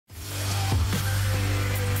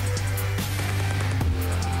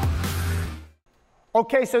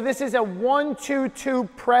Okay, so this is a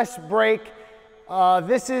 1-2-2 press break.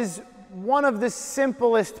 This is one of the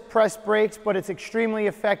simplest press breaks, but it's extremely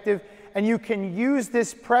effective. And you can use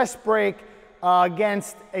this press break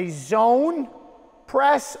against a zone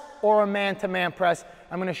press or a man-to-man press.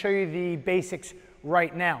 I'm going to show you the basics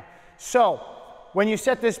right now. So when you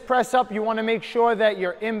set this press up, you want to make sure that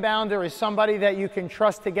your inbounder is somebody that you can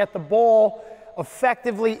trust to get the ball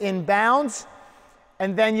effectively in bounds.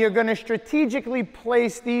 And then you're going to strategically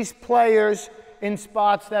place these players in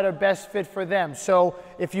spots that are best fit for them. So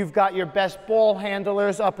if you've got your best ball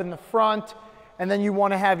handlers up in the front, and then you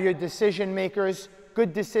want to have your decision makers,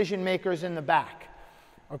 good decision makers in the back.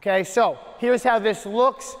 Okay, so here's how this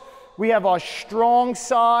looks. We have our strong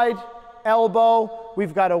side elbow,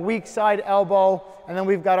 we've got a weak side elbow, and then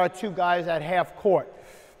we've got our two guys at half court.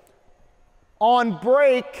 On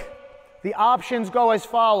break, the options go as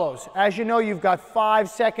follows. As you know, you've got 5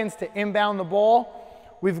 seconds to inbound the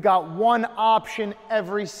ball. We've got one option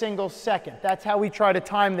every single second. That's how we try to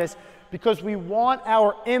time this, because we want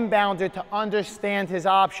our inbounder to understand his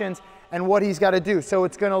options and what he's got to do. So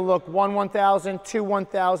it's going to look 1 1000, 2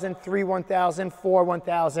 1000, 3 1000, 4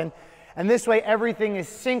 1000. And this way everything is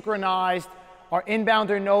synchronized. Our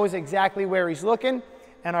inbounder knows exactly where he's looking,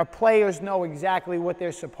 and our players know exactly what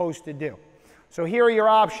they're supposed to do. So here are your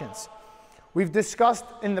options. We've discussed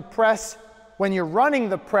in the press, when you're running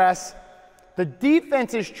the press, the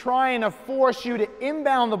defense is trying to force you to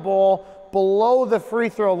inbound the ball below the free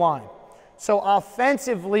throw line. So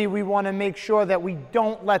offensively, we want to make sure that we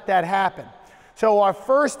don't let that happen. So our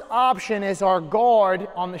first option is our guard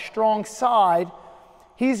on the strong side.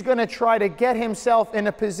 He's going to try to get himself in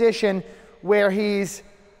a position where he's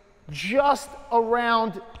just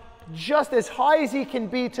around, just as high as he can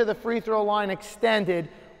be to the free throw line extended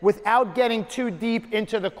without getting too deep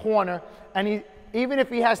into the corner. And even if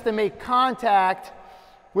he has to make contact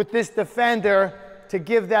with this defender to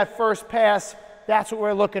give that first pass, that's what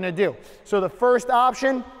we're looking to do. So the first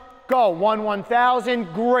option, go, 1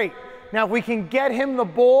 1000, great. Now if we can get him the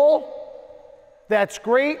ball, that's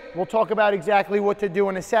great. We'll talk about exactly what to do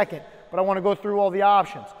in a second, but I want to go through all the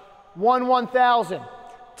options. 1 1000,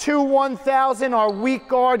 2 1000, our weak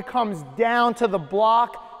guard comes down to the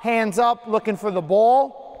block, hands up, looking for the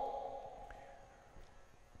ball.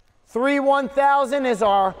 3 1000 is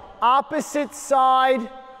our opposite side,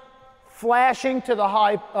 flashing to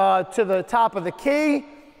the top of the key.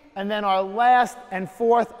 And then our last and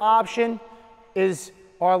fourth option is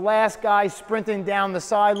our last guy sprinting down the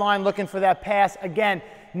sideline looking for that pass. Again,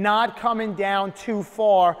 not coming down too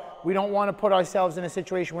far. We don't want to put ourselves in a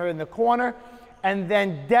situation where we're in the corner. And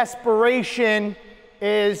then desperation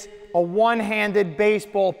is a one-handed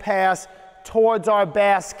baseball pass towards our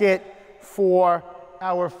basket for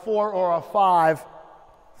our 4 or a 5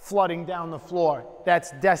 flooding down the floor. That's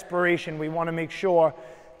desperation. We want to make sure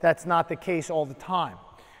that's not the case all the time.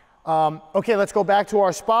 Okay, let's go back to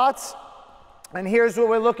our spots. And here's what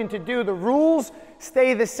we're looking to do. The rules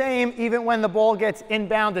stay the same even when the ball gets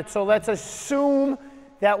inbounded. So let's assume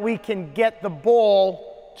that we can get the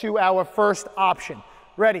ball to our first option.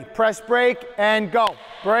 Ready, press break and go.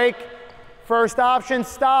 Break, first option,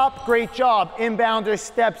 stop, great job. Inbounder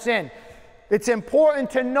steps in. It's important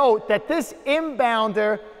to note that this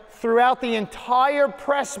inbounder throughout the entire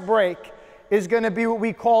press break is going to be what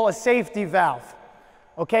we call a safety valve.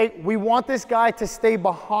 Okay, we want this guy to stay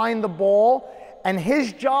behind the ball, and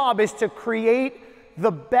his job is to create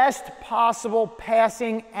the best possible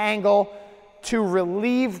passing angle to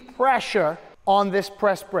relieve pressure on this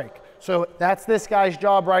press break. So that's this guy's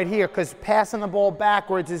job right here, because passing the ball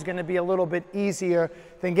backwards is going to be a little bit easier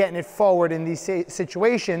than getting it forward in these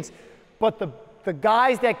situations. But the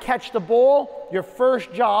guys that catch the ball, your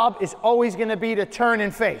first job is always going to be to turn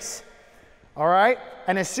and face. All right?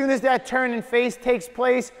 And as soon as that turn and face takes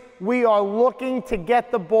place, we are looking to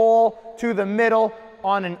get the ball to the middle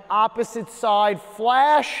on an opposite side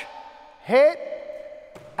flash, hit,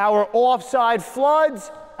 our offside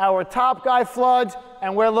floods, our top guy floods,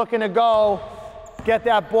 and we're looking to go get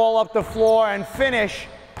that ball up the floor and finish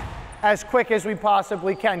as quick as we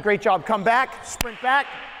possibly can. Great job. Come back, sprint back.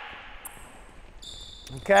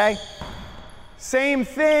 Okay, same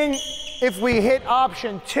thing if we hit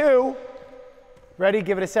option 2. Ready,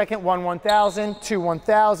 give it a second. 1 1000, 2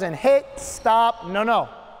 1000, hit, stop, no,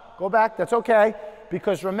 go back, that's okay,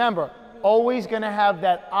 because remember, always going to have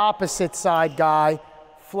that opposite side guy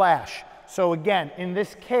flash. So again, in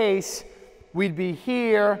this case, we'd be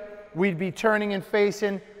here, we'd be turning and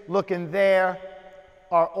facing, looking there,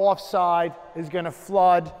 our offside is going to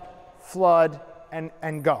flood,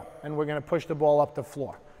 and go. And we're going to push the ball up the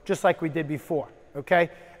floor, just like we did before, okay?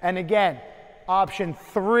 And again, Option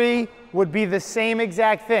 3 would be the same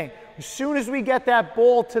exact thing. As soon as we get that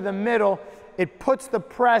ball to the middle, it puts the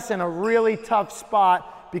press in a really tough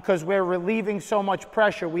spot because we're relieving so much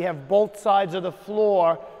pressure. We have both sides of the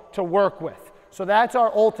floor to work with. So that's our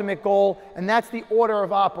ultimate goal, and that's the order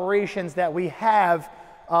of operations that we have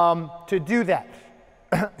to do that.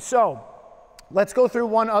 So let's go through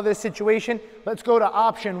one other situation. Let's go to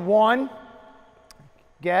option 1.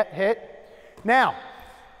 Get hit. Now,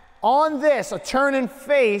 on this, a turn and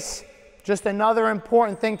face, just another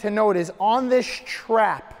important thing to note is on this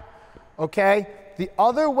trap, okay, the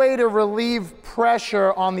other way to relieve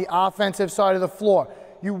pressure on the offensive side of the floor,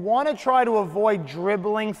 you want to try to avoid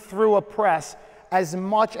dribbling through a press as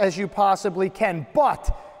much as you possibly can.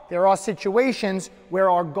 But there are situations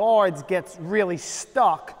where our guards get really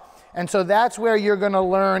stuck. And so that's where you're going to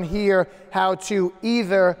learn here how to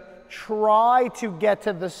either try to get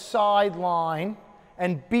to the sideline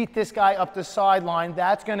and beat this guy up the sideline.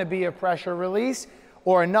 That's going to be a pressure release.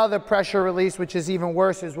 Or another pressure release, which is even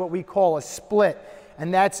worse, is what we call a split.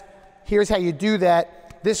 And that's, here's how you do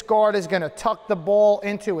that. This guard is going to tuck the ball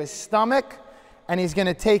into his stomach, and he's going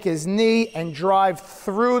to take his knee and drive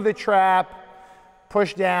through the trap,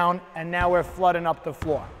 push down, and now we're flooding up the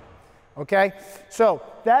floor. Okay? So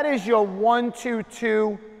that is your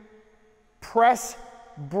 1-2-2 press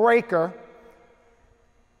breaker.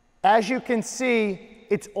 As you can see,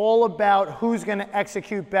 it's all about who's going to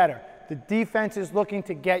execute better. The defense is looking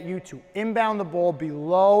to get you to inbound the ball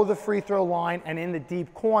below the free throw line and in the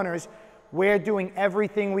deep corners. We're doing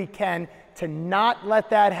everything we can to not let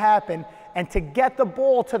that happen and to get the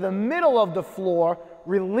ball to the middle of the floor,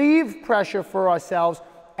 relieve pressure for ourselves,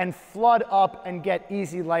 and flood up and get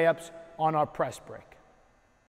easy layups on our press break.